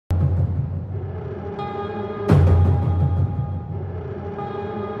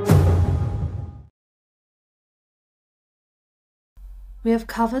We have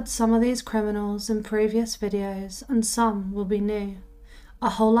covered some of these criminals in previous videos and some will be new. A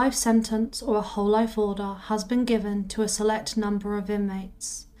whole life sentence or a whole life order has been given to a select number of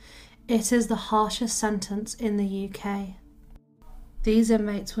inmates. It is the harshest sentence in the UK. These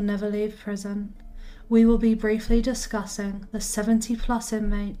inmates will never leave prison. We will be briefly discussing the 70+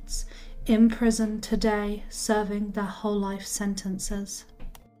 inmates in prison today serving their whole life sentences.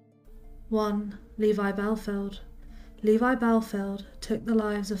 1. Levi Belfield. Levi Belfield took the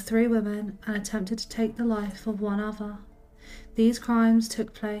lives of 3 women and attempted to take the life of 1 other. These crimes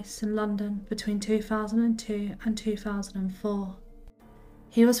took place in London between 2002 and 2004.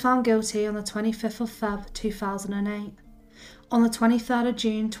 He was found guilty on the 25th of Feb 2008. On the 23rd of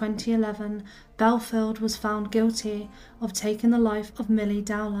June 2011, Belfield was found guilty of taking the life of Millie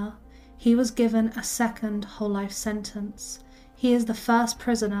Dowler. He was given a second whole life sentence. He is the first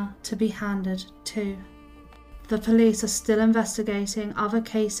prisoner to be handed to. The police are still investigating other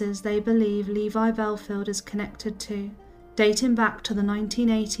cases they believe Levi Belfield is connected to, dating back to the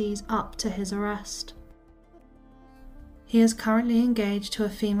 1980s up to his arrest. He is currently engaged to a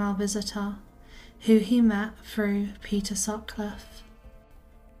female visitor, who he met through Peter Sutcliffe.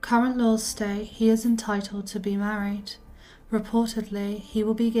 Current laws state he is entitled to be married. Reportedly, he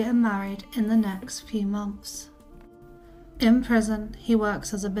will be getting married in the next few months. In prison, he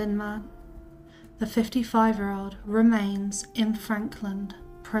works as a bin man. The 55-year-old remains in Frankland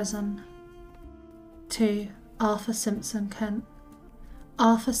Prison. 2. Arthur Simpson Kent.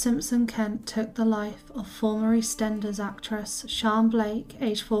 Arthur Simpson Kent took the life of former EastEnders actress Sian Blake,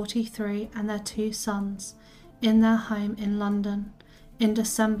 aged 43, and their 2 sons in their home in London in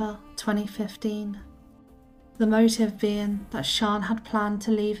December 2015. The motive being that Sian had planned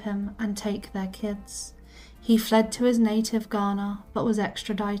to leave him and take their kids. He fled to his native Ghana but was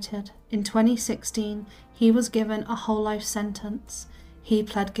extradited. In 2016, he was given a whole life sentence. He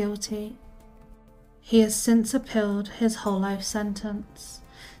pled guilty. He has since appealed his whole life sentence,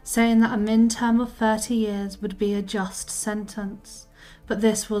 saying that a min term of 30 years would be a just sentence, but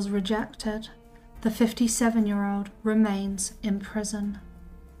this was rejected. The 57-year-old remains in prison.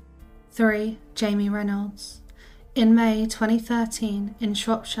 3. Jamie Reynolds. In May 2013, in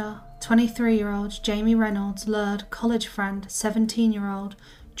Shropshire, 23-year-old Jamie Reynolds lured college friend 17-year-old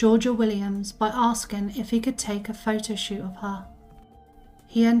Georgia Williams by asking if he could take a photo shoot of her.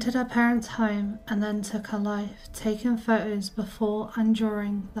 He entered her parents' home and then took her life, taking photos before and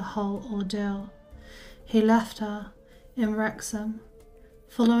during the whole ordeal. He left her in Wrexham.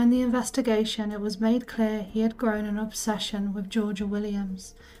 Following the investigation, it was made clear he had grown an obsession with Georgia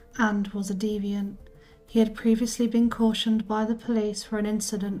Williams and was a deviant. He had previously been cautioned by the police for an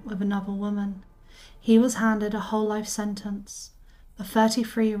incident with another woman. He was handed a whole life sentence. The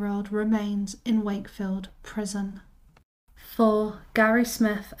 33-year-old remains in Wakefield Prison. 4. Gary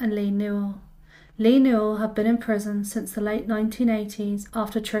Smith and Lee Newell. Lee Newell had been in prison since the late 1980s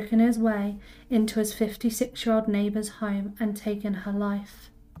after tricking his way into his 56-year-old neighbour's home and taking her life.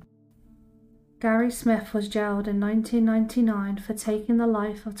 Gary Smith was jailed in 1999 for taking the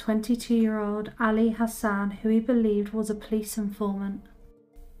life of 22-year-old Ali Hassan, who he believed was a police informant.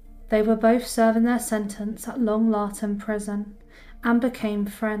 They were both serving their sentence at Long Lartin Prison and became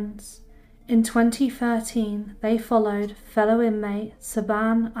friends. In 2013, they followed fellow inmate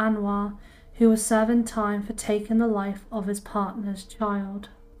Saban Anwar, who was serving time for taking the life of his partner's child.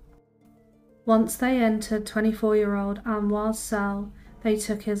 Once they entered 24-year-old Anwar's cell, they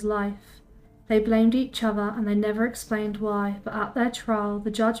took his life. They blamed each other and they never explained why, but at their trial,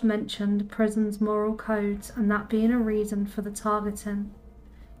 the judge mentioned prison's moral codes and that being a reason for the targeting.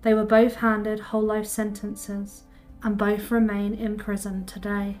 They were both handed whole life sentences and both remain in prison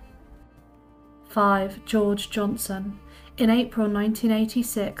today. 5. George Johnson. In April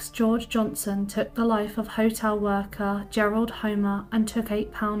 1986, George Johnson took the life of hotel worker Gerald Homer and took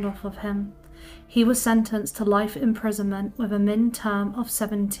 £8 off of him. He was sentenced to life imprisonment with a min term of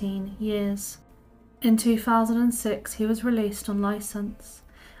 17 years. In 2006, he was released on licence,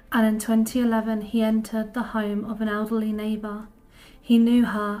 and in 2011 he entered the home of an elderly neighbour. He knew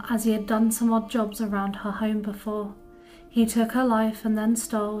her as he had done some odd jobs around her home before. He took her life and then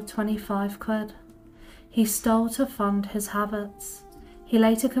stole 25 quid. He stole to fund his habits. He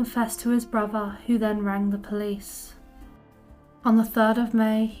later confessed to his brother, who then rang the police. On the 3rd of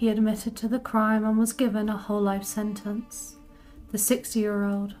May, he admitted to the crime and was given a whole life sentence. The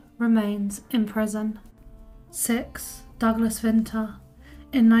 60-year-old remains in prison. 6. Douglas Vinter.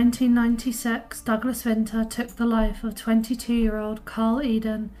 In 1996, Douglas Vinter took the life of 22-year-old Carl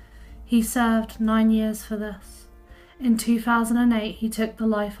Eden. He served 9 years for this. In 2008, he took the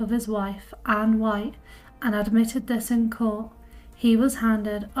life of his wife, Anne White, and admitted this in court. He was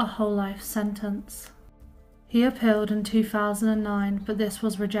handed a whole life sentence. He appealed in 2009, but this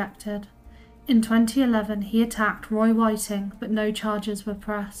was rejected. In 2011, he attacked Roy Whiting, but no charges were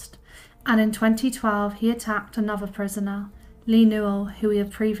pressed. And in 2012, he attacked another prisoner, Lee Newell, who we have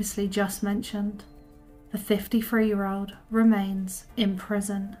previously just mentioned. The 53-year-old remains in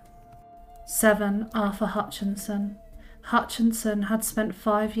prison. 7. Arthur Hutchinson. Hutchinson had spent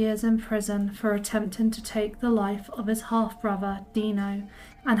 5 years in prison for attempting to take the life of his half-brother, Dino,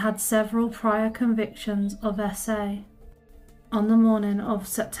 and had several prior convictions of SA. On the morning of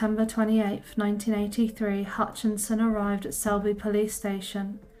September 28, 1983, Hutchinson arrived at Selby Police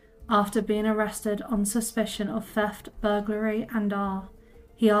Station after being arrested on suspicion of theft, burglary and R.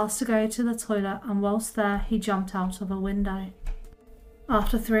 He asked to go to the toilet, and whilst there he jumped out of a window.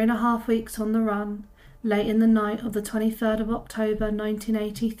 After 3.5 weeks on the run, late in the night of the 23rd of October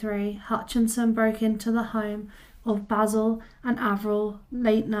 1983, Hutchinson broke into the home of Basil and Avril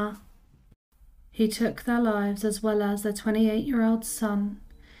Leitner. He took their lives as well as their 28-year-old son.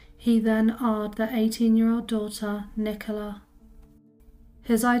 He then arred their 18-year-old daughter, Nicola.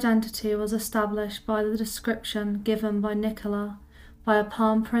 His identity was established by the description given by Nicola, by a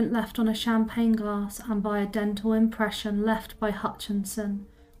palm print left on a champagne glass, and by a dental impression left by Hutchinson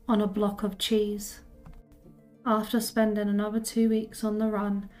on a block of cheese. After spending another 2 weeks on the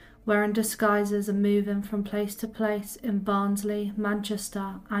run, wearing disguises and moving from place to place in Barnsley,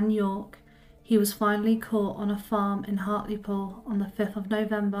 Manchester and York, he was finally caught on a farm in Hartlepool on the 5th of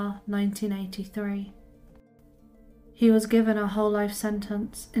November 1983. He was given a whole life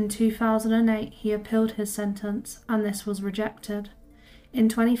sentence. In 2008 he appealed his sentence, and this was rejected. In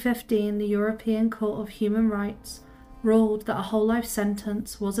 2015 the European Court of Human Rights ruled that a whole life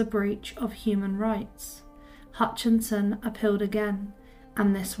sentence was a breach of human rights. Hutchinson appealed again,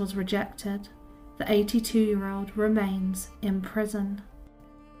 and this was rejected. The 82-year-old remains in prison.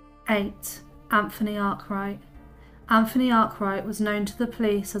 8. Anthony Arkwright. Anthony Arkwright was known to the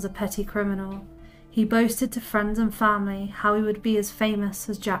police as a petty criminal. He boasted to friends and family how he would be as famous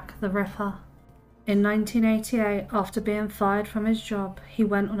as Jack the Ripper. In 1988, after being fired from his job, he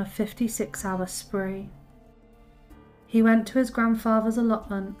went on a 56-hour spree. He went to his grandfather's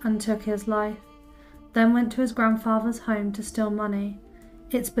allotment and took his life, then went to his grandfather's home to steal money.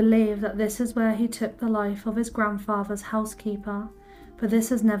 It's believed that this is where he took the life of his grandfather's housekeeper, but this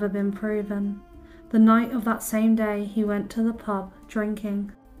has never been proven. The night of that same day, he went to the pub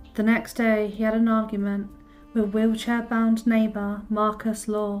drinking. The next day, he had an argument with wheelchair-bound neighbour Marcus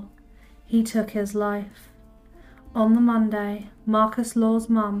Law. He took his life. On the Monday, Marcus Law's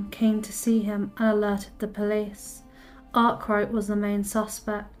mum came to see him and alerted the police. Arkwright was the main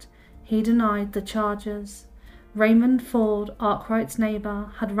suspect. He denied the charges. Raymond Ford, Arkwright's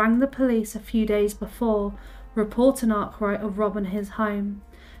neighbour, had rang the police a few days before, reporting Arkwright of robbing his home.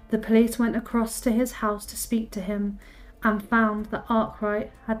 The police went across to his house to speak to him and found that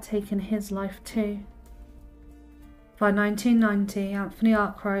Arkwright had taken his life too. By 1990, Anthony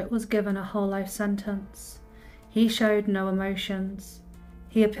Arkwright was given a whole life sentence. He showed no emotions.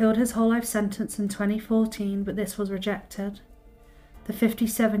 He appealed his whole life sentence in 2014, but this was rejected. The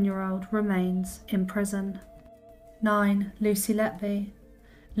 57-year-old remains in prison. 9. Lucy Letby.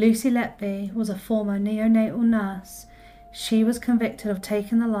 Lucy Letby was a former neonatal nurse. She was convicted of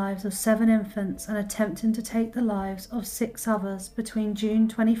taking the lives of 7 infants and attempting to take the lives of 6 others between June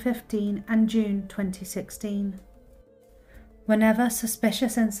 2015 and June 2016. Whenever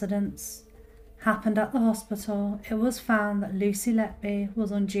suspicious incidents happened at the hospital, it was found that Lucy Letby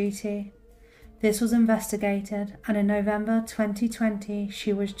was on duty. This was investigated, and in November 2020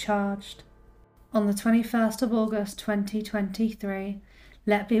 she was charged. On the 21st of August 2023,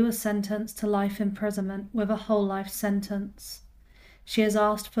 Letby was sentenced to life imprisonment with a whole life sentence. She has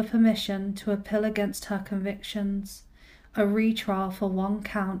asked for permission to appeal against her convictions. A retrial for 1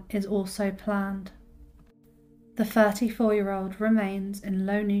 count is also planned. The 34-year-old remains in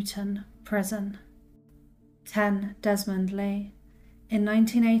Low Newton Prison. 10. Desmond Lee. In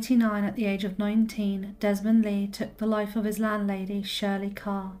 1989, at the age of 19, Desmond Lee took the life of his landlady, Shirley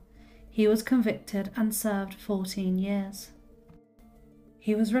Carr. He was convicted and served 14 years.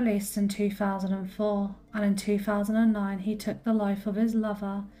 He was released in 2004, and in 2009 he took the life of his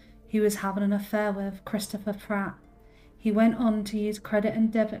lover, who was having an affair with, Christopher Pratt. He went on to use credit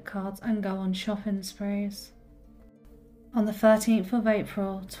and debit cards and go on shopping sprees. On the 13th of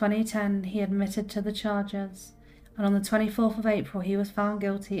April 2010 he admitted to the charges, and on the 24th of April he was found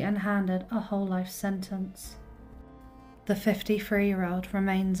guilty and handed a whole life sentence. The 53-year-old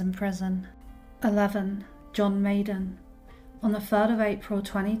remains in prison. 11. John Maiden. On the 3rd of April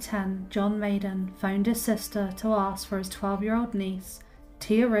 2010, John Maiden phoned his sister to ask for his 12-year-old niece,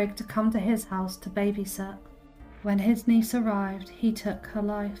 Tia Rigg, to come to his house to babysit. When his niece arrived, he took her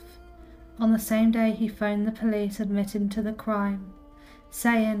life. On the same day, he phoned the police admitting to the crime,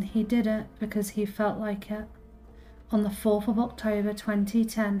 saying he did it because he felt like it. On the 4th of October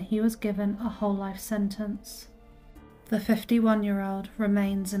 2010, he was given a whole life sentence. The 51-year-old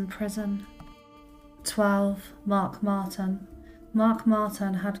remains in prison. 12. Mark Martin. Mark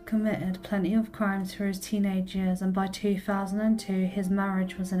Martin had committed plenty of crimes through his teenage years, and by 2002 his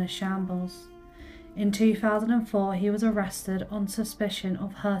marriage was in a shambles. In 2004 he was arrested on suspicion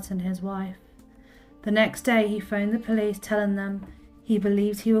of hurting his wife. The next day he phoned the police telling them he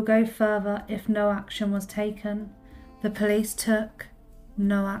believed he would go further if no action was taken. The police took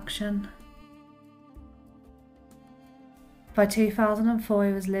no action. By 2004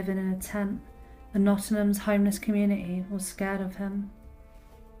 he was living in a tent, and Nottingham's homeless community was scared of him.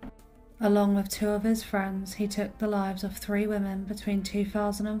 Along with 2 of his friends, he took the lives of 3 women between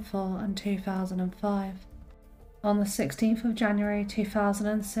 2004 and 2005. On the 16th of January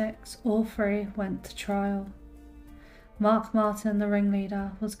 2006, all 3 went to trial. Mark Martin, the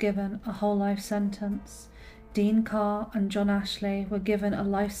ringleader, was given a whole life sentence. Dean Carr and John Ashley were given a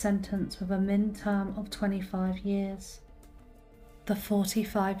life sentence with a min term of 25 years. The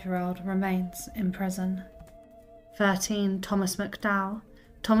 45-year-old remains in prison. 13. Thomas McDowell.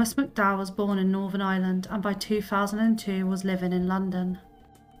 Thomas McDowell was born in Northern Ireland and by 2002 was living in London.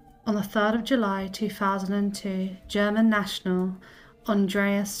 On the 3rd of July 2002, German national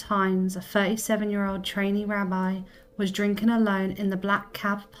Andreas Heinz, a 37-year-old trainee rabbi, was drinking alone in the Black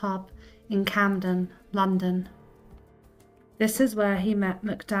Cab pub in Camden, London. This is where he met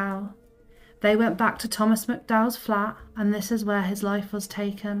McDowell. They went back to Thomas McDowell's flat, and this is where his life was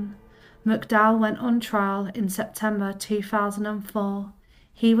taken. McDowell went on trial in September 2004.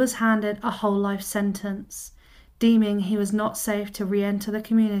 He was handed a whole life sentence, deeming he was not safe to re-enter the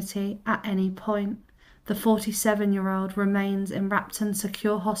community at any point. The 47-year-old remains in Rapton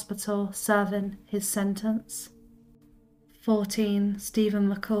Secure Hospital serving his sentence. 14.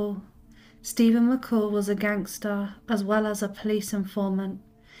 Stephen McCall. Stephen McCall was a gangster as well as a police informant.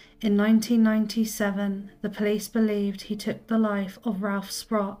 In 1997, the police believed he took the life of Ralph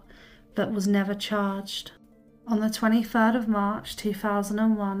Sprott, but was never charged. On the 23rd of March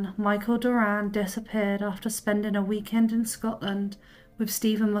 2001, Michael Duran disappeared after spending a weekend in Scotland with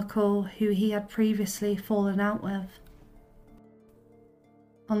Stephen McCall, who he had previously fallen out with.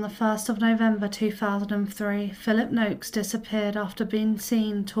 On the 1st of November 2003, Philip Noakes disappeared after being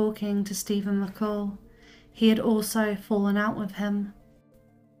seen talking to Stephen McCall. He had also fallen out with him.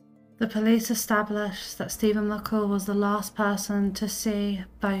 The police established that Stephen McCall was the last person to see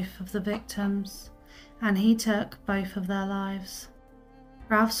both of the victims, and he took both of their lives.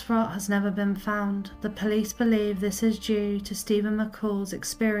 Ralph Sprott has never been found. The police believe this is due to Stephen McCall's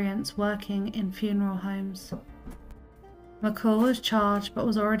experience working in funeral homes. McCall was charged but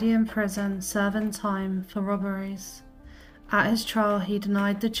was already in prison serving time for robberies. At his trial he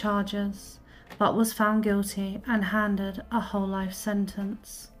denied the charges, but was found guilty and handed a whole life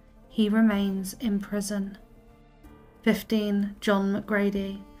sentence. He remains in prison. 15. John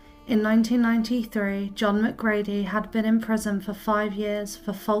McGrady. In 1993, John McGrady had been in prison for 5 years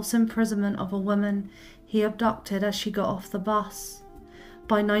for false imprisonment of a woman he abducted as she got off the bus.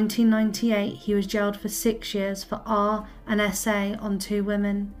 By 1998, he was jailed for 6 years for R and SA on 2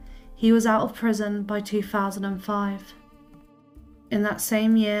 women. He was out of prison by 2005. In that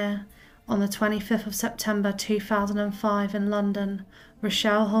same year, on the 25th of September 2005 in London,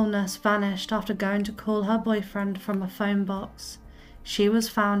 Rochelle Holness vanished after going to call her boyfriend from a phone box. She was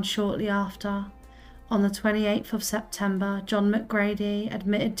found shortly after. On the 28th of September, John McGrady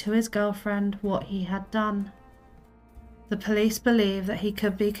admitted to his girlfriend what he had done. The police believe that he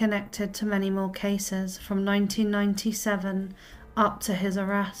could be connected to many more cases from 1997 up to his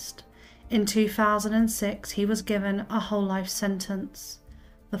arrest. In 2006, he was given a whole life sentence.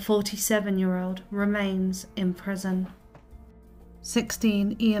 The 47-year-old remains in prison.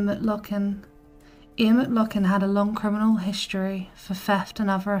 16. Ian McLaughlin. Ian McLaughlin had a long criminal history for theft and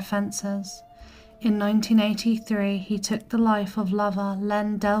other offences. In 1983, he took the life of lover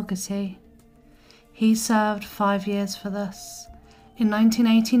Len Delgety. He served 5 years for this. In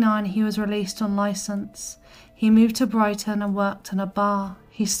 1989, he was released on licence. He moved to Brighton and worked in a bar.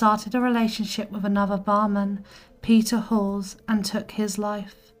 He started a relationship with another barman, Peter Halls, and took his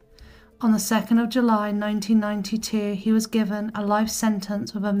life. On the 2nd of July 1992, he was given a life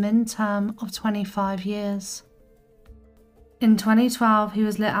sentence with a min term of 25 years. In 2012, he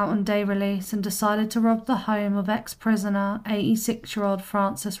was let out on day release and decided to rob the home of ex-prisoner 86-year-old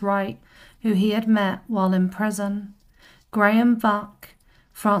Francis Wright, who he had met while in prison. Graham Buck,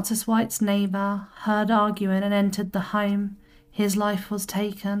 Francis White's neighbour, heard arguing and entered the home. His life was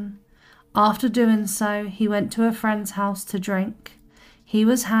taken. After doing so, he went to a friend's house to drink. He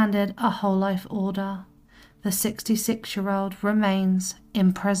was handed a whole life order. The 66-year-old remains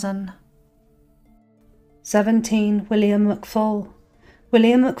in prison. 17. William McFall.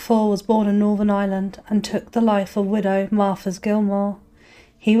 William McFall was born in Northern Ireland and took the life of widow Martha Gilmore.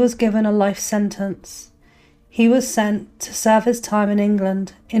 He was given a life sentence. He was sent to serve his time in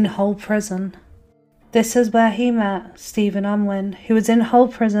England in Hull Prison. This is where he met Stephen Unwin, who was in Hull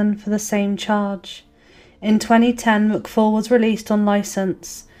Prison for the same charge. In 2010, McFall was released on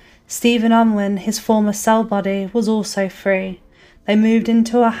licence. Stephen Unwin, his former cell buddy, was also free. They moved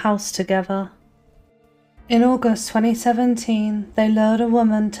into a house together. In August 2017, they lured a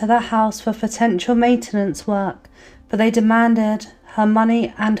woman to their house for potential maintenance work, but they demanded her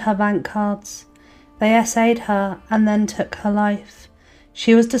money and her bank cards. They essayed her and then took her life.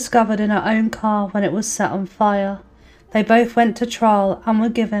 She was discovered in her own car when it was set on fire. They both went to trial and were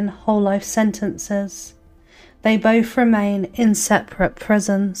given whole life sentences. They both remain in separate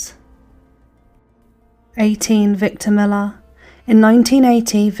prisons. 18. Victor Miller. In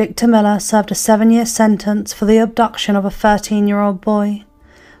 1980, Victor Miller served a 7-year sentence for the abduction of a 13-year-old boy.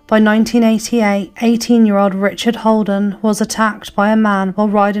 By 1988, 18-year-old Richard Holden was attacked by a man while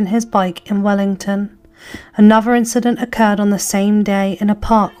riding his bike in Wellington. Another incident occurred on the same day in a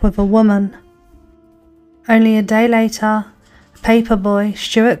park with a woman. Only a day later, paper boy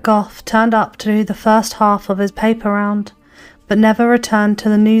Stuart Goff turned up to do the first half of his paper round, but never returned to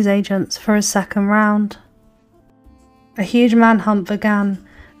the newsagents for his second round. A huge manhunt began.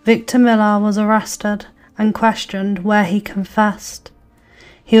 Victor Miller was arrested and questioned, where he confessed.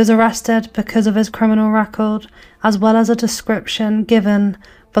 He was arrested because of his criminal record, as well as a description given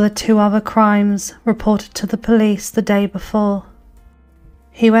for the 2 other crimes reported to the police the day before.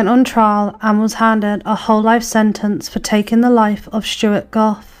 He went on trial and was handed a whole life sentence for taking the life of Stuart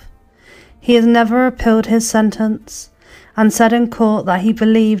Goff. He has never appealed his sentence and said in court that he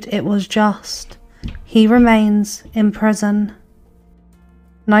believed it was just. He remains in prison.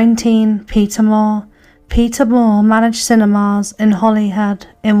 19. Peter Moore. Peter Moore managed cinemas in Holyhead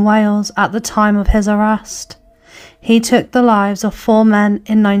in Wales at the time of his arrest. He took the lives of 4 men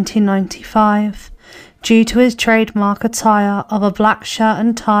in 1995. Due to his trademark attire of a black shirt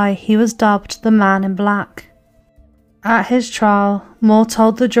and tie, he was dubbed the Man in Black. At his trial, Moore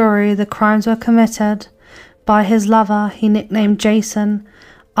told the jury the crimes were committed by his lover he nicknamed Jason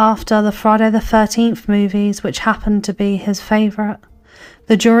after the Friday the 13th movies, which happened to be his favourite.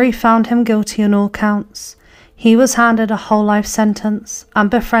 The jury found him guilty on all counts. He was handed a whole life sentence and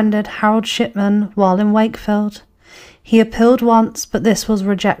befriended Harold Shipman while in Wakefield. He appealed once, but this was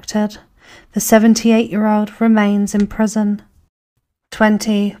rejected. The 78-year-old remains in prison.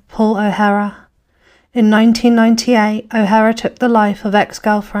 20. Paul O'Hara. In 1998, O'Hara took the life of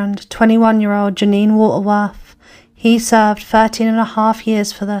ex-girlfriend, 21-year-old Janine Waterworth. He served 13.5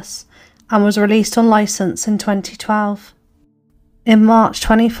 years for this and was released on licence in 2012. In March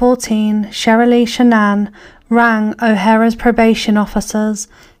 2014, Sherilee Shanann rang O'Hara's probation officers,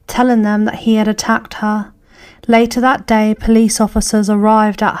 telling them that he had attacked her. Later that day, police officers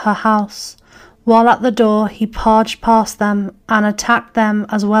arrived at her house. While at the door, he barged past them and attacked them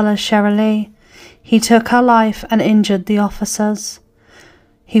as well as Sherilee. He took her life and injured the officers.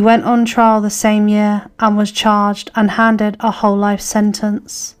 He went on trial the same year and was charged and handed a whole life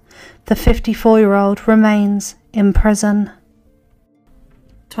sentence. The 54-year-old remains in prison.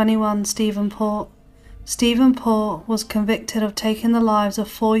 21. Stephen Port. Stephen Port was convicted of taking the lives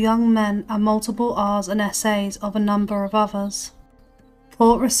of 4 young men and multiple R's and SAs of a number of others.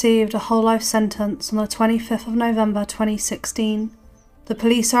 Port received a whole life sentence on the 25th of November 2016. The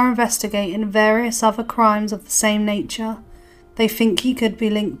police are investigating various other crimes of the same nature they think he could be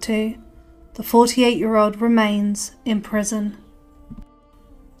linked to. The 48-year-old remains in prison.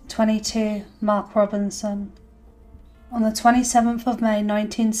 22. Mark Robinson. On the 27th of May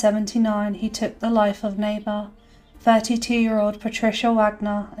 1979, he took the life of neighbour, 32-year-old Patricia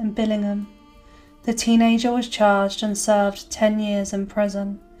Wagner in Billingham. The teenager was charged and served 10 years in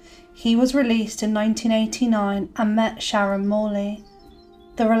prison. He was released in 1989 and met Sharon Morley.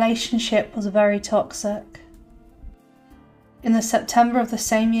 The relationship was very toxic. In the September of the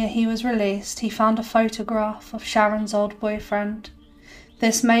same year he was released, he found a photograph of Sharon's old boyfriend.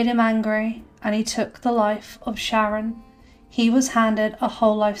 This made him angry and he took the life of Sharon. He was handed a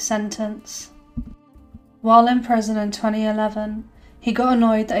whole life sentence. While in prison in 2011, he got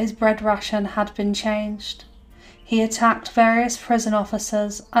annoyed that his bread ration had been changed. He attacked various prison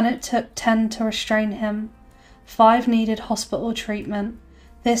officers and it took 10 to restrain him. 5 needed hospital treatment.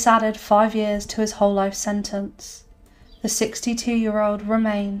 This added 5 years to his whole life sentence. The 62-year-old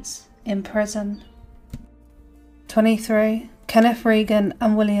remains in prison. 23. Kenneth Regan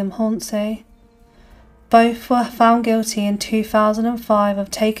and William Hornsey. Both were found guilty in 2005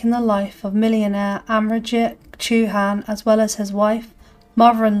 of taking the life of millionaire Amrajit Chauhan as well as his wife,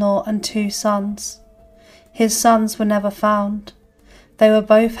 mother-in-law and 2 sons. His sons were never found. They were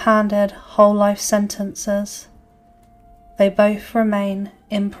both handed whole life sentences. They both remain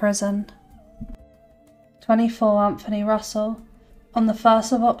in prison. 24. Anthony Russell. On the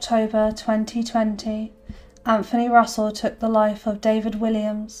 1st of October 2020, Anthony Russell took the life of David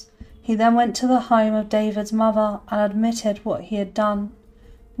Williams. He then went to the home of David's mother and admitted what he had done.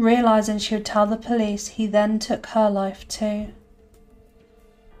 Realising she would tell the police, he then took her life too.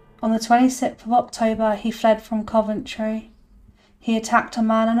 On the 26th of October, he fled from Coventry. He attacked a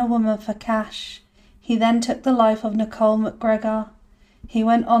man and a woman for cash. He then took the life of Nicole McGregor. He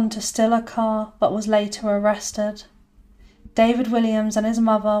went on to steal a car but was later arrested. David Williams and his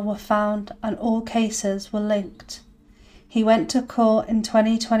mother were found and all cases were linked. He went to court in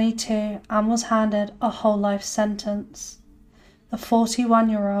 2022 and was handed a whole life sentence. The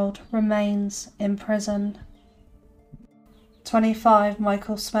 41-year-old remains in prison. 25.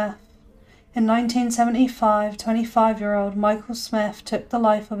 Michael Smith. In 1975, 25-year-old Michael Smith took the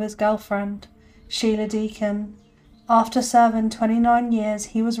life of his girlfriend, Sheila Deacon. After serving 29 years,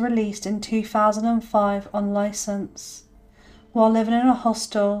 he was released in 2005 on licence. While living in a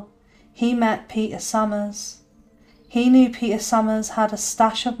hostel, he met Peter Summers. He knew Peter Summers had a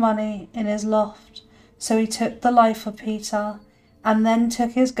stash of money in his loft, so he took the life of Peter and then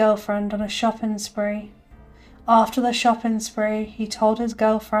took his girlfriend on a shopping spree. After the shopping spree, he told his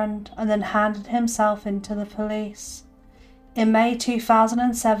girlfriend and then handed himself into the police. In May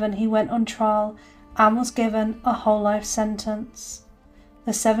 2007, he went on trial and was given a whole life sentence.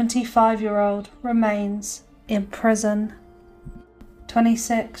 The 75-year-old remains in prison.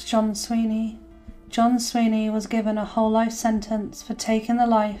 26. John Sweeney. John Sweeney was given a whole life sentence for taking the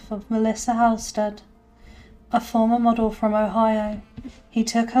life of Melissa Halstead, a former model from Ohio. He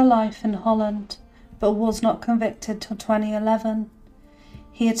took her life in Holland, but was not convicted till 2011.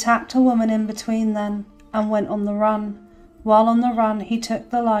 He attacked a woman in between then and went on the run. While on the run, he took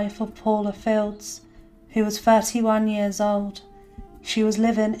the life of Paula Fields, who was 31 years old. She was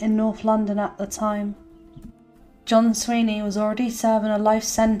living in North London at the time. John Sweeney was already serving a life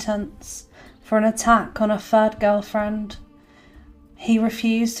sentence for an attack on a third girlfriend. He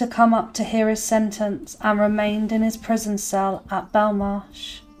refused to come up to hear his sentence and remained in his prison cell at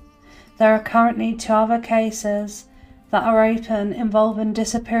Belmarsh. There are currently 2 other cases that are open involving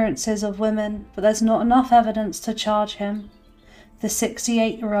disappearances of women, but there's not enough evidence to charge him. The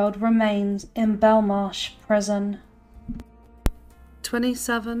 68-year-old remains in Belmarsh prison.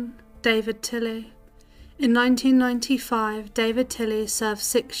 27. David Tilley. In 1995, David Tilley served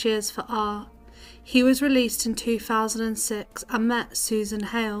 6 years for R. He was released in 2006 and met Susan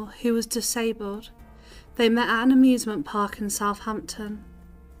Hale, who was disabled. They met at an amusement park in Southampton.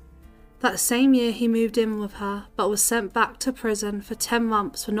 That same year he moved in with her, but was sent back to prison for 10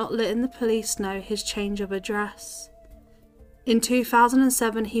 months for not letting the police know his change of address. In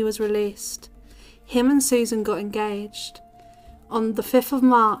 2007 he was released. Him and Susan got engaged. On the 5th of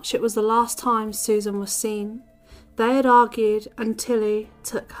March it was the last time Susan was seen. They had argued and Tilley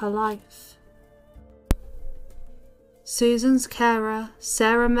took her life. Susan's carer,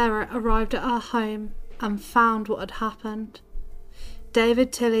 Sarah Merritt, arrived at her home and found what had happened.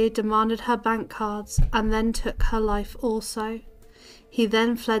 David Tilley demanded her bank cards and then took her life also. He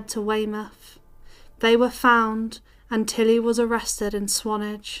then fled to Weymouth. They were found and Tilley was arrested in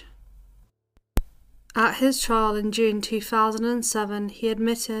Swanage. At his trial in June 2007, he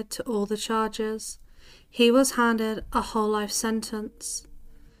admitted to all the charges. He was handed a whole life sentence.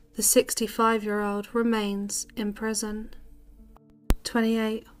 The 65-year-old remains in prison.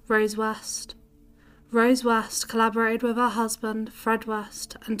 28. Rose West. Rose West collaborated with her husband, Fred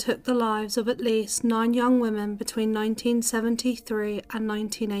West, and took the lives of at least 9 young women between 1973 and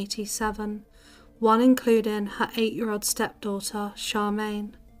 1987, one including her 8-year-old stepdaughter,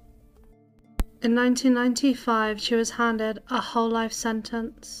 Charmaine. In 1995, she was handed a whole life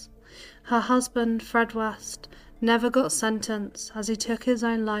sentence. Her husband, Fred West, never got sentenced as he took his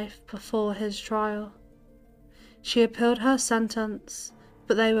own life before his trial. She appealed her sentence,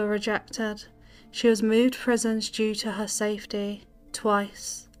 but they were rejected. She was moved prisons due to her safety,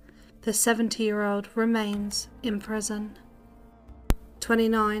 twice. The 70-year-old remains in prison.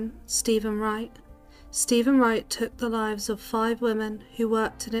 29. Stephen Wright. Stephen Wright took the lives of 5 women who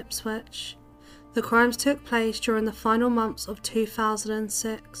worked in Ipswich. The crimes took place during the final months of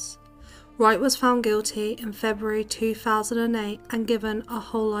 2006. Wright was found guilty in February 2008 and given a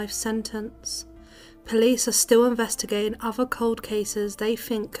whole life sentence. Police are still investigating other cold cases they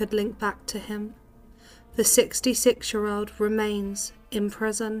think could link back to him. The 66-year-old remains in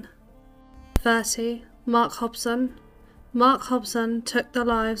prison. 30. Mark Hobson. Mark Hobson took the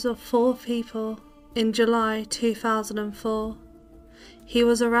lives of 4 people in July 2004. He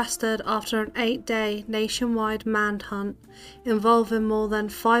was arrested after an 8-day nationwide manhunt involving more than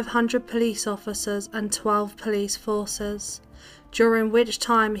 500 police officers and 12 police forces, during which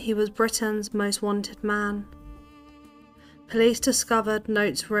time he was Britain's most wanted man. Police discovered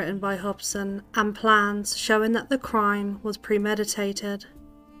notes written by Hobson and plans showing that the crime was premeditated.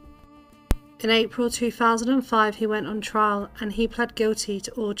 In April 2005 he went on trial and he pled guilty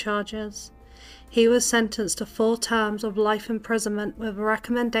to all charges. He was sentenced to 4 terms of life imprisonment with a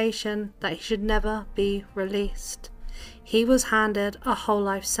recommendation that he should never be released. He was handed a whole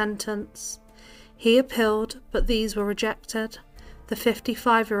life sentence. He appealed, but these were rejected. The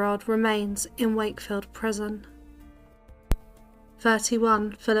 55-year-old remains in Wakefield Prison.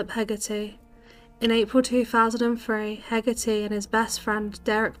 31. Philip Hegarty. In April 2003, Hegarty and his best friend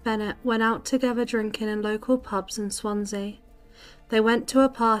Derek Bennett went out together drinking in local pubs in Swansea. They went to a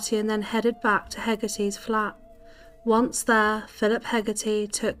party and then headed back to Hegarty's flat. Once there, Philip Hegarty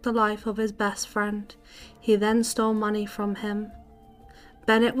took the life of his best friend. He then stole money from him.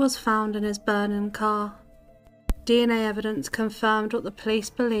 Bennett was found in his burning car. DNA evidence confirmed what the police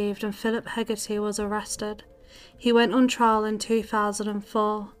believed and Philip Hegarty was arrested. He went on trial in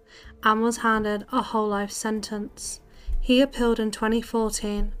 2004 and was handed a whole life sentence. He appealed in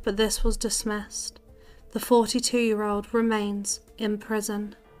 2014, but this was dismissed. The 42-year-old remains in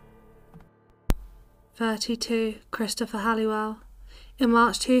prison. 32. Christopher Halliwell. In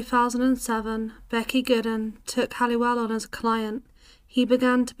March 2007, Becky Gooden took Halliwell on as a client. He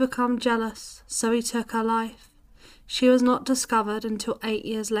began to become jealous, so he took her life. She was not discovered until 8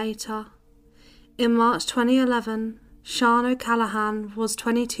 years later. In March 2011, Sian O'Callaghan was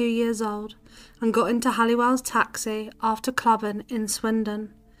 22 years old and got into Halliwell's taxi after clubbing in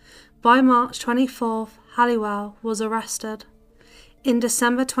Swindon. By March 24th, Halliwell was arrested. In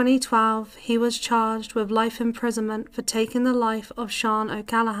December 2012, he was charged with life imprisonment for taking the life of Sian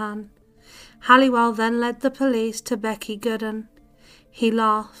O'Callaghan. Halliwell then led the police to Becky Gooden. He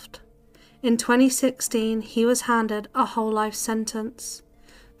laughed. In 2016, he was handed a whole life sentence.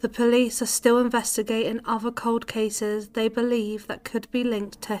 The police are still investigating other cold cases they believe that could be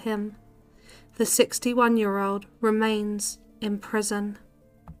linked to him. The 61-year-old remains in prison.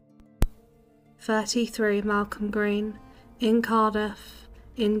 33. Malcolm Green. In Cardiff,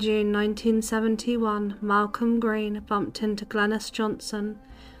 in June 1971, Malcolm Green bumped into Glenys Johnson.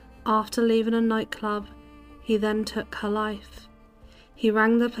 After leaving a nightclub, he then took her life. He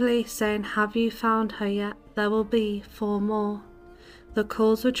rang the police saying, "Have you found her yet? There will be 4 more." The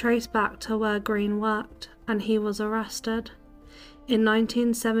calls were traced back to where Green worked, and he was arrested. In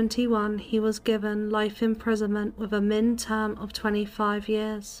 1971, he was given life imprisonment with a min term of 25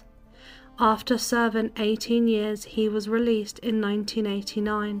 years. After serving 18 years, he was released in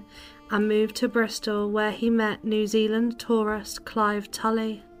 1989 and moved to Bristol, where he met New Zealand tourist Clive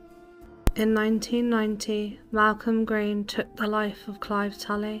Tully. In 1990, Malcolm Green took the life of Clive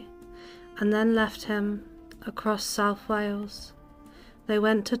Tully and then left him across South Wales. They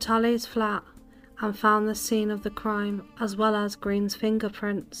went to Tully's flat and found the scene of the crime as well as Green's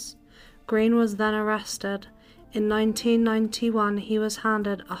fingerprints. Green was then arrested. In 1991, he was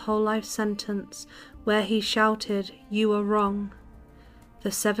handed a whole life sentence where he shouted, "You are wrong."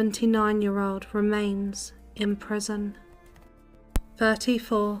 The 79-year-old remains in prison.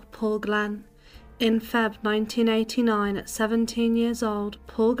 34. Paul Glenn. In Feb 1989, at 17 years old,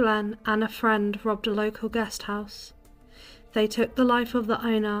 Paul Glenn and a friend robbed a local guest house. They took the life of the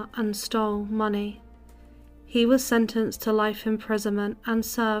owner and stole money. He was sentenced to life imprisonment and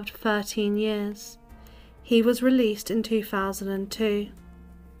served 13 years. He was released in 2002.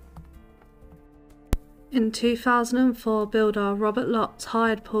 In 2004, builder Robert Lotz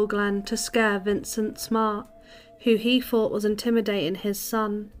hired Paul Glenn to scare Vincent Smart, who he thought was intimidating his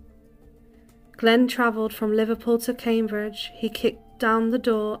son. Glenn travelled from Liverpool to Cambridge. He kicked down the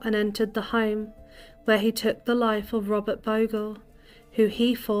door and entered the home, where he took the life of Robert Bogle, who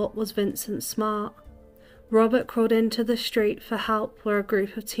he thought was Vincent Smart. Robert crawled into the street for help, where a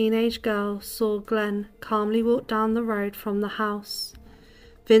group of teenage girls saw Glenn calmly walk down the road from the house.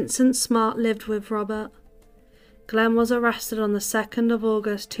 Vincent Smart lived with Robert. Glenn was arrested on the 2nd of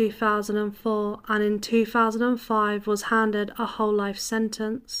August 2004 and in 2005 was handed a whole life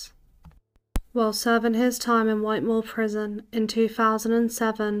sentence. While serving his time in Whitemore Prison in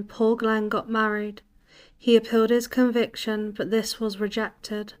 2007, Paul Glenn got married. He appealed his conviction, but this was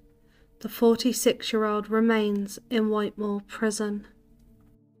rejected. The 46-year-old remains in Whitemore Prison.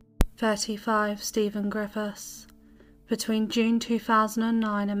 35. Stephen Griffiths. Between June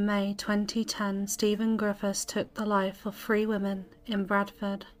 2009 and May 2010, Stephen Griffiths took the life of 3 women in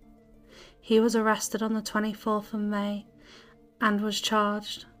Bradford. He was arrested on the 24th of May and was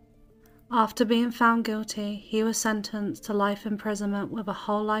charged. After being found guilty, he was sentenced to life imprisonment with a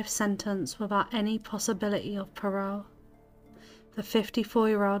whole life sentence without any possibility of parole. The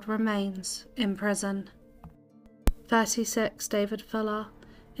 54-year-old remains in prison. 36. David Fuller.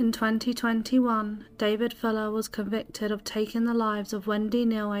 In 2021, David Fuller was convicted of taking the lives of Wendy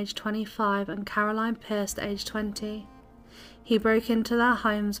Neal, aged 25, and Caroline Pierce, aged 20. He broke into their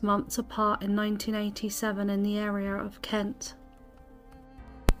homes months apart in 1987 in the area of Kent.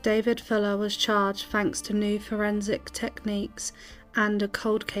 David Fuller was charged thanks to new forensic techniques and a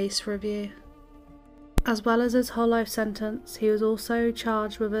cold case review. As well as his whole life sentence, he was also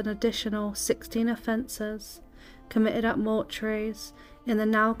charged with an additional 16 offences committed at mortuaries in the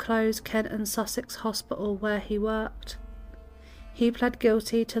now closed Kent and Sussex Hospital where he worked. He pled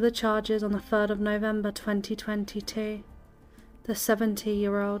guilty to the charges on the 3rd of November 2022. The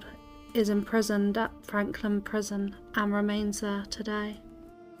 70-year-old is imprisoned at Franklin Prison and remains there today.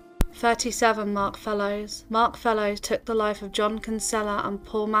 37. Mark Fellows. Mark Fellows took the life of John Kinsella and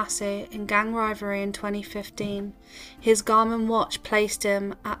Paul Massey in gang rivalry in 2015. His Garmin watch placed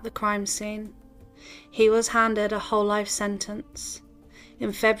him at the crime scene. He was handed a whole life sentence.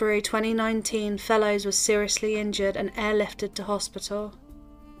 In February 2019, Fellows was seriously injured and airlifted to hospital.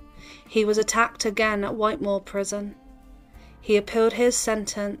 He was attacked again at Whitemore Prison. He appealed his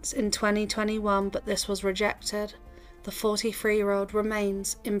sentence in 2021, but this was rejected. The 43-year-old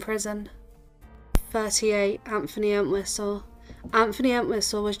remains in prison. 38. Anthony Entwistle. Anthony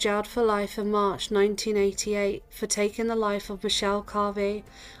Entwistle was jailed for life in March 1988 for taking the life of Michelle Carvey,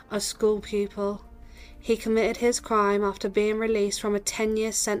 a school pupil. He committed his crime after being released from a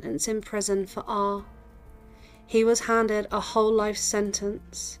 10-year sentence in prison for R. He was handed a whole life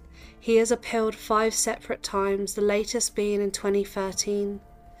sentence. He has appealed 5 separate times, the latest being in 2013.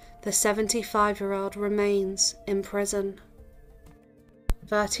 The 75-year-old remains in prison.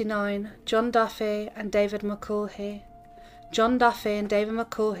 39. John Duffy and David McCullough. John Duffy and David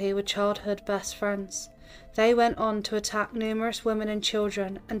McCullough were childhood best friends. They went on to attack numerous women and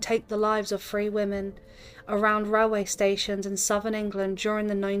children and take the lives of 3 women around railway stations in southern England during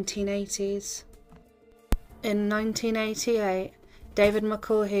the 1980s. In 1988, David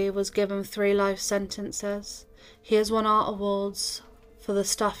McCullough was given 3 life sentences. He has won art awards for the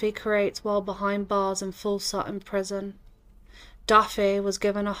stuff he creates while behind bars in Full Sutton Prison. Duffy was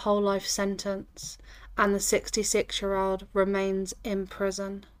given a whole life sentence, and the 66-year-old remains in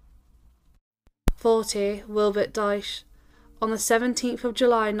prison. 40. Wilbert Dyche. On the 17th of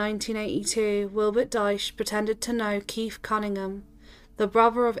July 1982, Wilbert Dyche pretended to know Keith Cunningham, the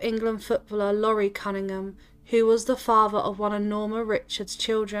brother of England footballer Laurie Cunningham, who was the father of one of Norma Richards'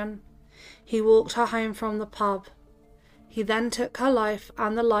 children. He walked her home from the pub. He then took her life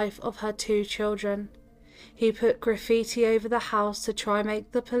and the life of her 2 children. He put graffiti over the house to try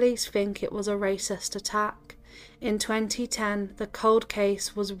make the police think it was a racist attack. In 2010, the cold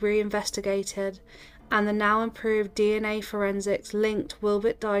case was reinvestigated and the now improved DNA forensics linked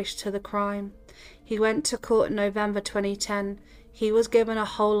Wilbert Dyche to the crime. He went to court in November 2010. He was given a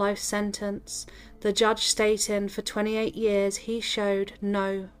whole life sentence, the judge stating for 28 years he showed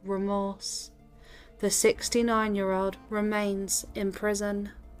no remorse. The 69-year-old remains in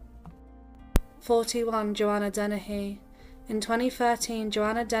prison. 41. Joanna Dennehy. In 2013,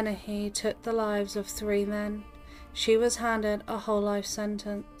 Joanna Dennehy took the lives of 3 men. She was handed a whole life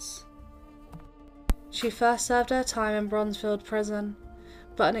sentence. She first served her time in Bronzefield Prison,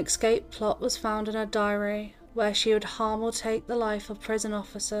 but an escape plot was found in her diary where she would harm or take the life of prison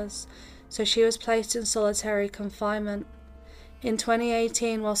officers, so she was placed in solitary confinement. In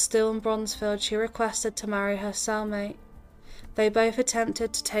 2018, while still in Bronzefield, she requested to marry her cellmate. They both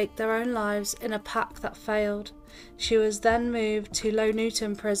attempted to take their own lives in a pact that failed. She was then moved to Low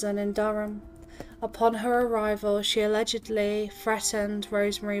Newton Prison in Durham. Upon her arrival, she allegedly threatened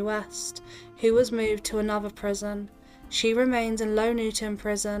Rosemary West, who was moved to another prison. She remains in Low Newton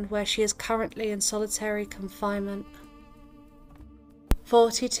Prison, where she is currently in solitary confinement.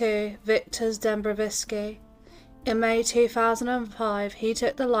 42. Viktor Dembrovsky. In May 2005, he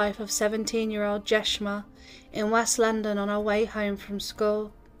took the life of 17-year-old Jeshma in West London on her way home from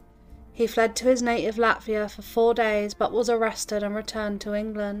school. He fled to his native Latvia for 4 days but was arrested and returned to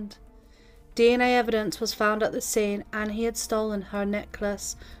England. DNA evidence was found at the scene and he had stolen her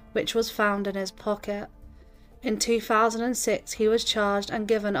necklace, which was found in his pocket. In 2006, he was charged and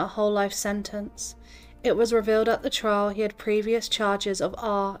given a whole life sentence. It was revealed at the trial he had previous charges of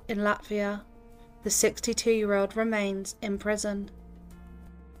R in Latvia. The 62-year-old remains in prison.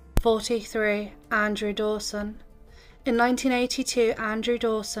 43. Andrew Dawson. In 1982, Andrew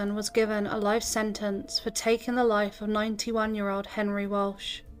Dawson was given a life sentence for taking the life of 91-year-old Henry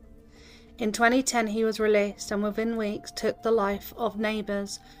Walsh. In 2010, he was released and within weeks took the life of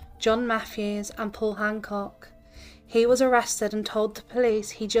neighbours John Matthews and Paul Hancock. He was arrested and told the police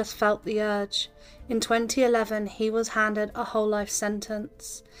he just felt the urge. In 2011, he was handed a whole life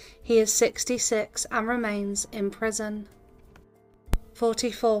sentence. He is 66 and remains in prison.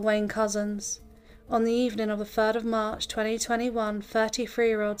 44. Wayne Couzens. On the evening of the 3rd of March 2021,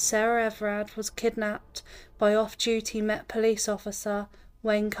 33-year-old Sarah Everard was kidnapped by off-duty Met police officer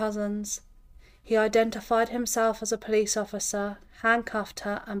Wayne Couzens. He identified himself as a police officer, handcuffed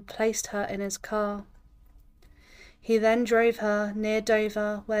her and placed her in his car. He then drove her near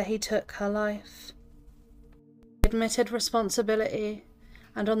Dover, where he took her life. He admitted responsibility,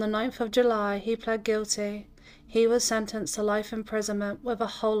 and on the 9th of July he pled guilty. He was sentenced to life imprisonment with a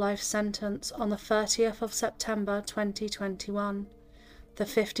whole life sentence on the 30th of September 2021. The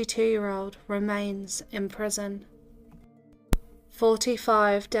 52-year-old remains in prison.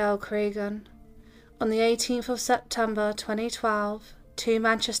 45. Dale Cregan. On the 18th of September 2012, 2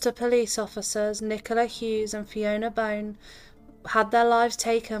 Manchester police officers, Nicola Hughes and Fiona Bone, had their lives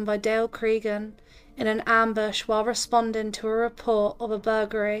taken by Dale Cregan in an ambush while responding to a report of a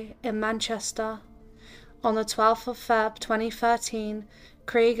burglary in Manchester. On the 12th of Feb 2013,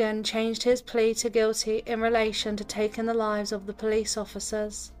 Cregan changed his plea to guilty in relation to taking the lives of the police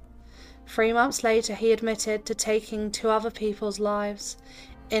officers. 3 months later, he admitted to taking 2 other people's lives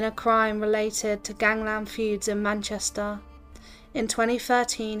in a crime related to gangland feuds in Manchester. In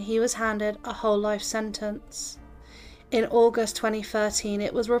 2013, he was handed a whole life sentence. In August 2013,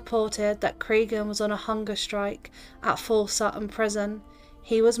 it was reported that Cregan was on a hunger strike at Full Sutton Prison.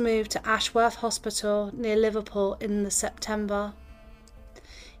 He was moved to Ashworth Hospital near Liverpool in September.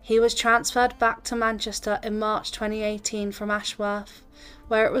 He was transferred back to Manchester in March 2018 from Ashworth,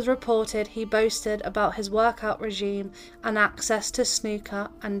 where it was reported he boasted about his workout regime and access to snooker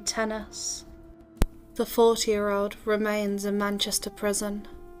and tennis. The 40-year-old remains in Manchester prison.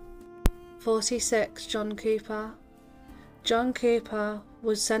 46. John Cooper. John Cooper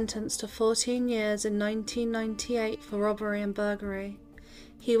was sentenced to 14 years in 1998 for robbery and burglary.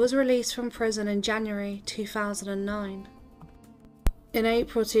 He was released from prison in January 2009. In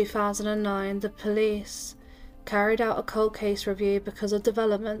April 2009, the police carried out a cold case review because of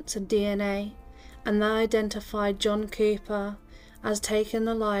developments in DNA, and they identified John Cooper as taking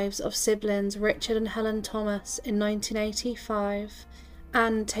the lives of siblings Richard and Helen Thomas in 1985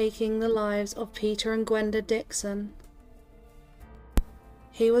 and taking the lives of Peter and Gwenda Dixon.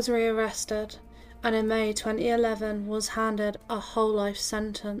 He was rearrested and in May 2011 was handed a whole life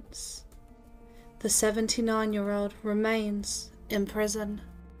sentence. The 79-year-old remains in prison.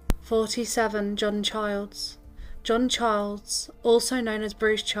 47. John Childs. John Childs, also known as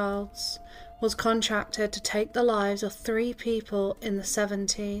Bruce Childs, was contracted to take the lives of 3 people in the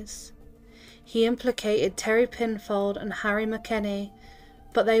 70s. He implicated Terry Pinfold and Harry McKinney,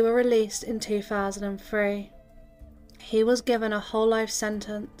 but they were released in 2003. He was given a whole life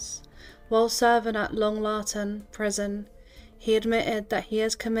sentence. While serving at Long Larton Prison, he admitted that he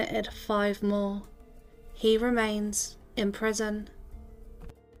has committed 5 more. He remains in prison.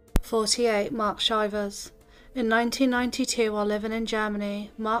 48. Mark Shivers. In 1992, while living in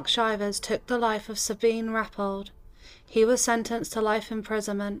Germany, Mark Shivers took the life of Sabine Rappold. He was sentenced to life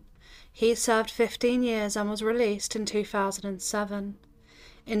imprisonment. He served 15 years and was released in 2007.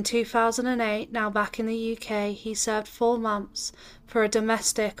 In 2008, now back in the UK, he served 4 months for a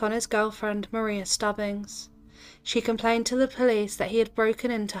domestic on his girlfriend Maria Stubbings. She complained to the police that he had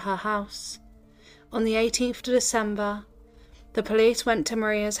broken into her house. On the 18th of December, the police went to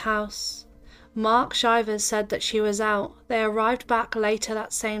Maria's house. Mark Shivers said that she was out. They arrived back later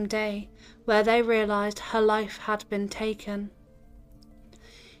that same day, where they realised her life had been taken.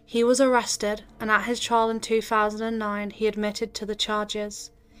 He was arrested, and at his trial in 2009 he admitted to the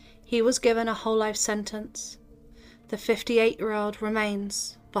charges. He was given a whole life sentence. The 58-year-old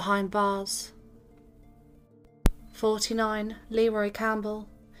remains behind bars. 49. Leroy Campbell.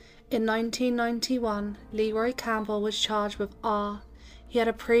 In 1991, Leroy Campbell was charged with R. He had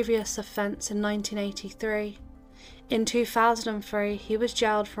a previous offence in 1983. In 2003, he was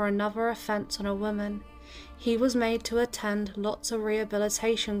jailed for another offence on a woman. He was made to attend lots of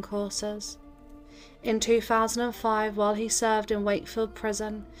rehabilitation courses. In 2005, while he served in Wakefield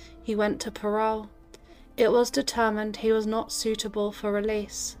Prison, he went to parole. It was determined he was not suitable for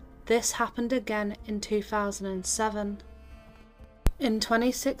release. This happened again in 2007. In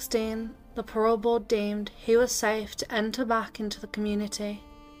 2016, the parole board deemed he was safe to enter back into the community.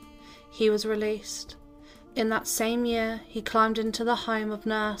 He was released. In that same year, he climbed into the home of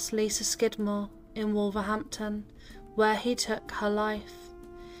nurse Lisa Skidmore in Wolverhampton, where he took her life.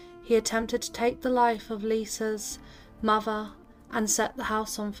 He attempted to take the life of Lisa's mother and set the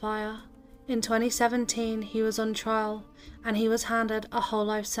house on fire. In 2017, he was on trial and he was handed a whole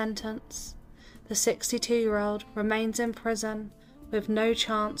life sentence. The 62-year-old remains in prison with no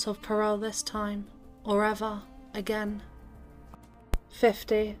chance of parole this time or ever again.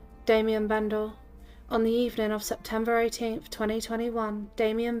 50. Damien Bendel. On the evening of September 18, 2021,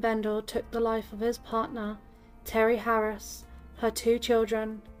 Damien Bendel took the life of his partner, Terry Harris, her 2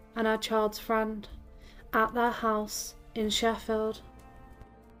 children, and her child's friend, at their house in Sheffield.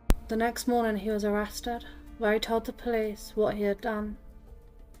 The next morning he was arrested, where he told the police what he had done.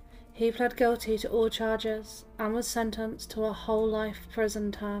 He pled guilty to all charges and was sentenced to a whole life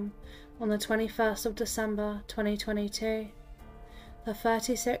prison term on the 21st of December 2022. The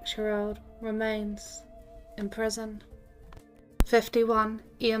 36-year-old remains in prison. 51.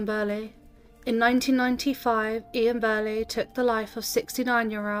 Ian Burley. In 1995, Ian Burley took the life of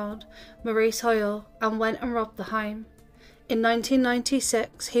 69-year-old Maurice Hoyle and went and robbed the home. In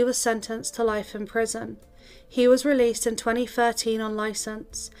 1996, he was sentenced to life in prison. He was released in 2013 on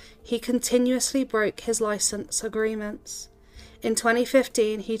licence. He continuously broke his licence agreements. In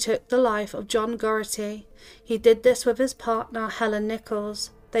 2015, he took the life of John Gority. He did this with his partner, Helen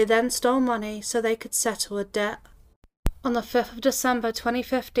Nichols. They then stole money so they could settle a debt. On the 5th of December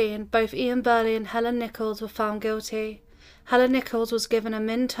 2015, both Ian Burley and Helen Nichols were found guilty. Helen Nichols was given a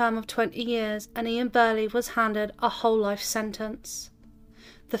min term of 20 years and Ian Burley was handed a whole life sentence.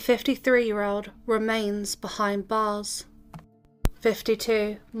 The 53-year-old remains behind bars.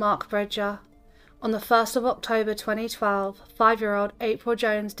 52. Mark Bridger. On the 1st of October 2012, 5-year-old April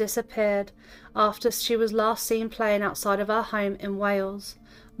Jones disappeared after she was last seen playing outside of her home in Wales.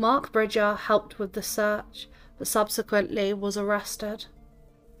 Mark Bridger helped with the search, but subsequently was arrested.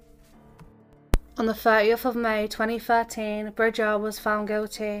 On the 30th of May 2013, Bridger was found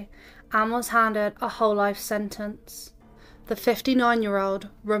guilty and was handed a whole life sentence. The 59-year-old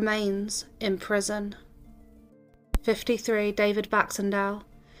remains in prison. 53. David Baxendale.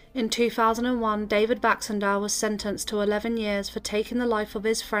 In 2001, David Baxendale was sentenced to 11 years for taking the life of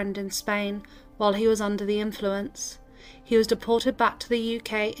his friend in Spain while he was under the influence. He was deported back to the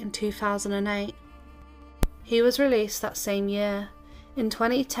UK in 2008. He was released that same year. In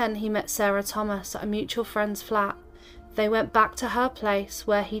 2010, he met Sarah Thomas at a mutual friend's flat. They went back to her place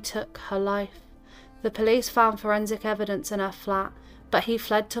where he took her life. The police found forensic evidence in her flat, but he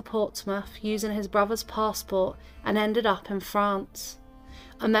fled to Portsmouth using his brother's passport and ended up in France.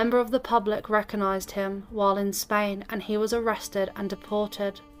 A member of the public recognised him while in Spain and he was arrested and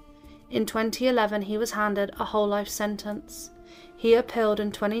deported. In 2011, he was handed a whole life sentence. He appealed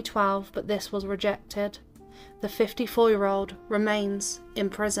in 2012, but this was rejected. The 54-year-old remains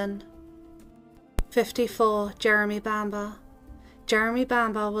in prison. 54. Jeremy Bamber. Jeremy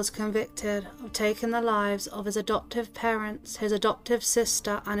Bamber was convicted of taking the lives of his adoptive parents, his adoptive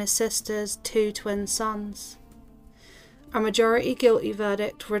sister and his sister's 2 twin sons. A majority guilty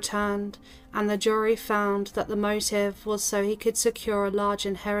verdict returned, and the jury found that the motive was so he could secure a large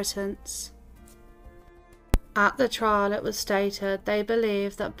inheritance. At the trial, it was stated they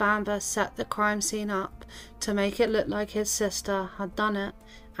believed that Bamber set the crime scene up to make it look like his sister had done it,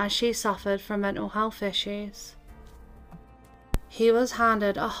 as she suffered from mental health issues. He was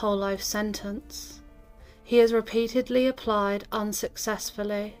handed a whole life sentence. He has repeatedly applied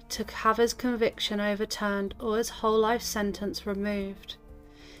unsuccessfully to have his conviction overturned or his whole life sentence removed.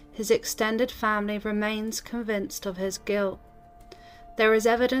 His extended family remains convinced of his guilt. There is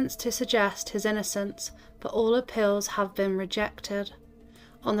evidence to suggest his innocence, but all appeals have been rejected.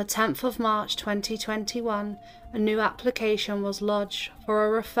 On the 10th of March 2021, a new application was lodged for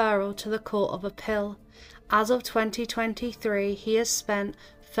a referral to the Court of Appeal. As of 2023, he has spent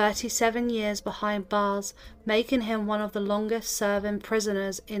 37 years behind bars, making him one of the longest-serving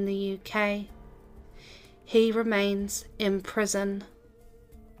prisoners in the UK. He remains in prison.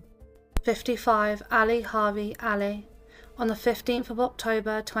 55. Ali Harvey Ali. On the 15th of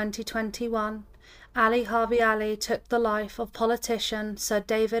October 2021, Ali Harvey Ali took the life of politician Sir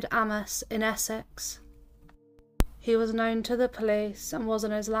David Amess in Essex. He was known to the police and was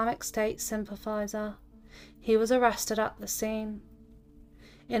an Islamic State sympathiser. He was arrested at the scene.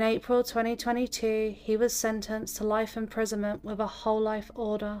 In April 2022, he was sentenced to life imprisonment with a whole life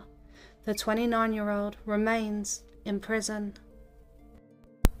order. The 29-year-old remains in prison.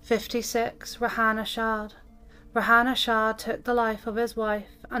 56. Rehan Ashad. Rehan Ashad took the life of his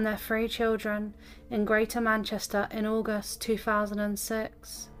wife and their 3 children in Greater Manchester in August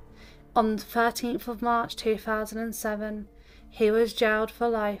 2006. On the 13th of March 2007, he was jailed for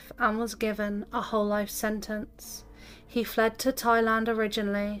life and was given a whole life sentence. He fled to Thailand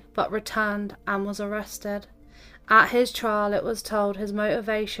originally, but returned and was arrested. At his trial, it was told his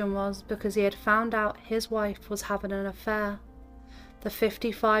motivation was because he had found out his wife was having an affair. The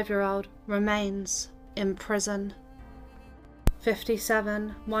 55-year-old remains in prison.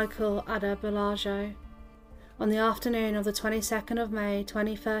 57. Michael Adebayo. On the afternoon of the 22nd of May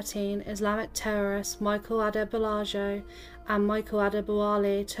 2013, Islamic terrorists Michael Adebayo and Michael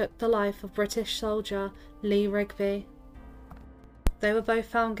Adebowale took the life of British soldier Lee Rigby. They were both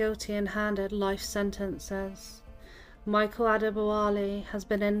found guilty and handed life sentences. Michael Adebowale has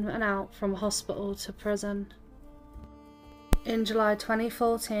been in and out from hospital to prison. In July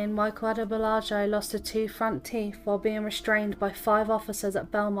 2014, Michael Adebowale lost his 2 front teeth while being restrained by 5 officers at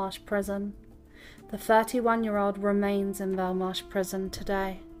Belmarsh Prison. The 31-year-old remains in Belmarsh Prison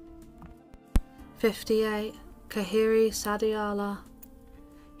today. 58. Kahiri Sadiala.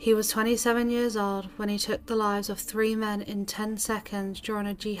 He was 27 years old when he took the lives of 3 men in 10 seconds during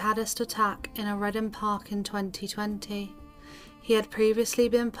a jihadist attack in a Reading Park in 2020. He had previously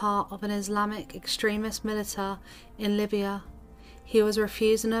been part of an Islamic extremist militia in Libya. He was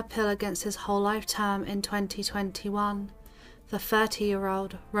refused an appeal against his whole life term in 2021. The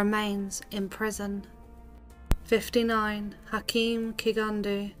 30-year-old remains in prison. 59. Hakeem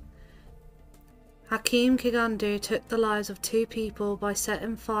Kigandu. Hakeem Kigandu took the lives of 2 people by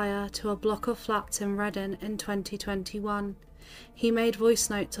setting fire to a block of flats in Reading in 2021. He made voice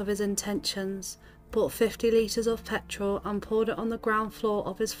notes of his intentions, bought 50 litres of petrol and poured it on the ground floor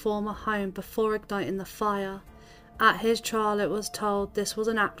of his former home before igniting the fire. At his trial, it was told this was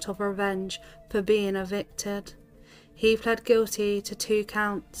an act of revenge for being evicted. He pled guilty to 2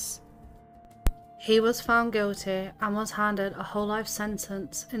 counts. He was found guilty and was handed a whole life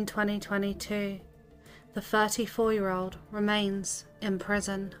sentence in 2022. The 34-year-old remains in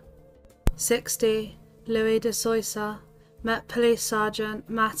prison. 60. Louis de Soisa. Met Police Sergeant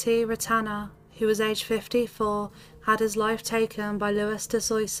Matti Ratana, who was aged 54, had his life taken by Louis de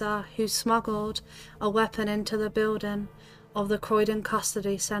Soisa, who smuggled a weapon into the building of the Croydon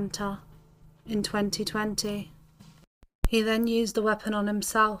Custody Centre in 2020. He then used the weapon on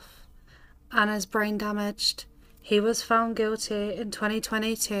himself and is brain damaged. He was found guilty in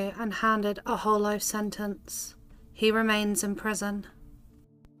 2022 and handed a whole life sentence. He remains in prison.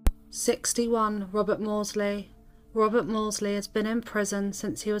 61. Robert Maudsley. Robert Maudsley has been in prison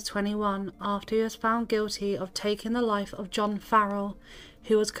since he was 21 after he was found guilty of taking the life of John Farrell,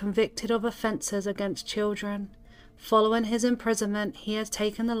 who was convicted of offences against children. Following his imprisonment, he has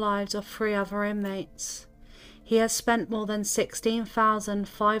taken the lives of 3 other inmates. He has spent more than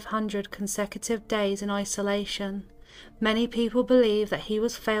 16,500 consecutive days in isolation. Many people believe that he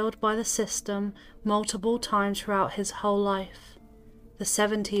was failed by the system multiple times throughout his whole life. The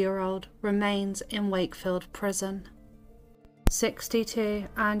 70-year-old remains in Wakefield Prison. 62.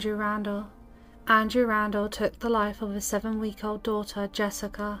 Andrew Randall. Andrew Randall took the life of his 7-week-old daughter,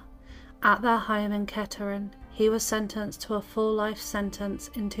 Jessica, at their home in Kettering. He was sentenced to a full life sentence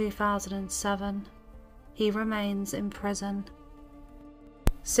in 2007. He remains in prison.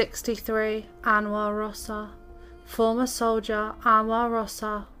 63. Anwar Rossa. Former soldier Anwar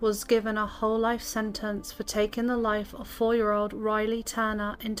Rossa was given a whole life sentence for taking the life of 4-year-old Riley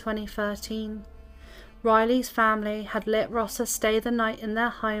Turner in 2013. Riley's family had let Rossa stay the night in their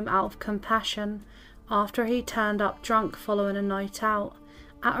home out of compassion after he turned up drunk following a night out.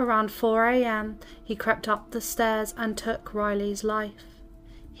 At around 4 a.m, he crept up the stairs and took Riley's life.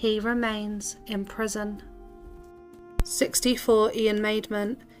 He remains in prison. 64. Ian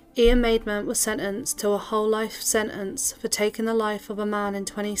Maidment. Ian Maidment was sentenced to a whole life sentence for taking the life of a man in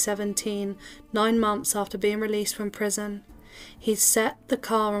 2017, 9 months after being released from prison. He set the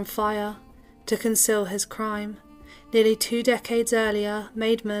car on fire to conceal his crime. Nearly 2 decades earlier,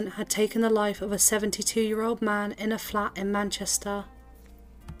 Maidment had taken the life of a 72-year-old man in a flat in Manchester.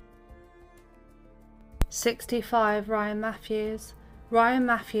 65. Ryan Matthews. Ryan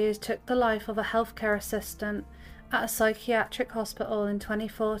Matthews took the life of a healthcare assistant at a psychiatric hospital in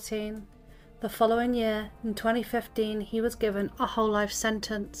 2014. The following year, in 2015, he was given a whole life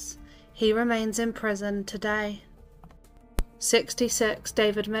sentence. He remains in prison today. 66.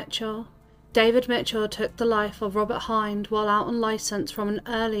 David Mitchell. David Mitchell took the life of Robert Hind while out on licence from an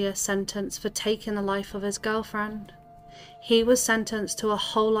earlier sentence for taking the life of his girlfriend. He was sentenced to a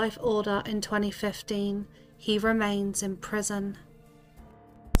whole life order in 2015. He remains in prison.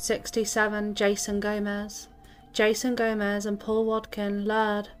 67. Jason Gomez. Jason Gomez and Paul Wadkin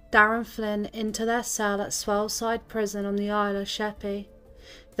lured Darren Flynn into their cell at Swellside Prison on the Isle of Sheppey.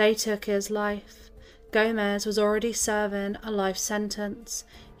 They took his life. Gomez was already serving a life sentence.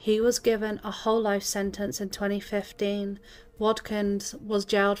 He was given a whole life sentence in 2015. Wadkins was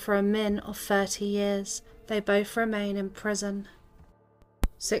jailed for a min of 30 years. They both remain in prison.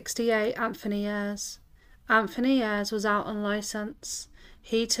 68. Anthony Ayres. Anthony Ayres was out on licence.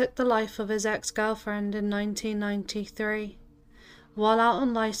 He took the life of his ex-girlfriend in 1993. While out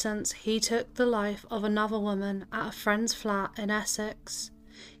on licence, he took the life of another woman at a friend's flat in Essex.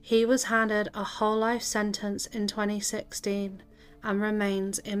 He was handed a whole life sentence in 2016 and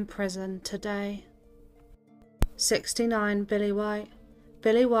remains in prison today. 69. Billy White.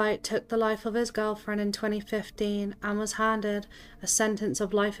 Billy White took the life of his girlfriend in 2015 and was handed a sentence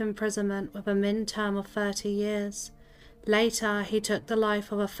of life imprisonment with a min term of 30 years. Later, he took the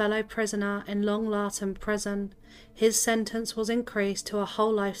life of a fellow prisoner in Long Lartin Prison. His sentence was increased to a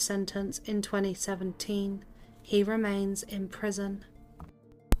whole life sentence in 2017. He remains in prison.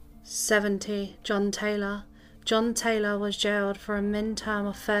 70. John Taylor. John Taylor was jailed for a min term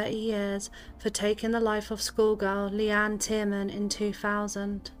of 30 years for taking the life of schoolgirl Leanne Tierman in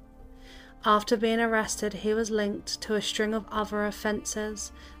 2000. After being arrested, he was linked to a string of other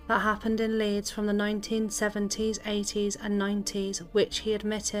offences that happened in Leeds from the 1970s, 80s and 90s, which he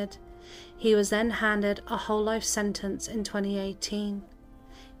admitted. He was then handed a whole life sentence in 2018.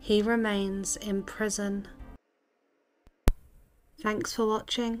 He remains in prison. Thanks for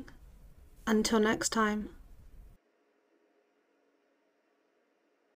watching. Until next time.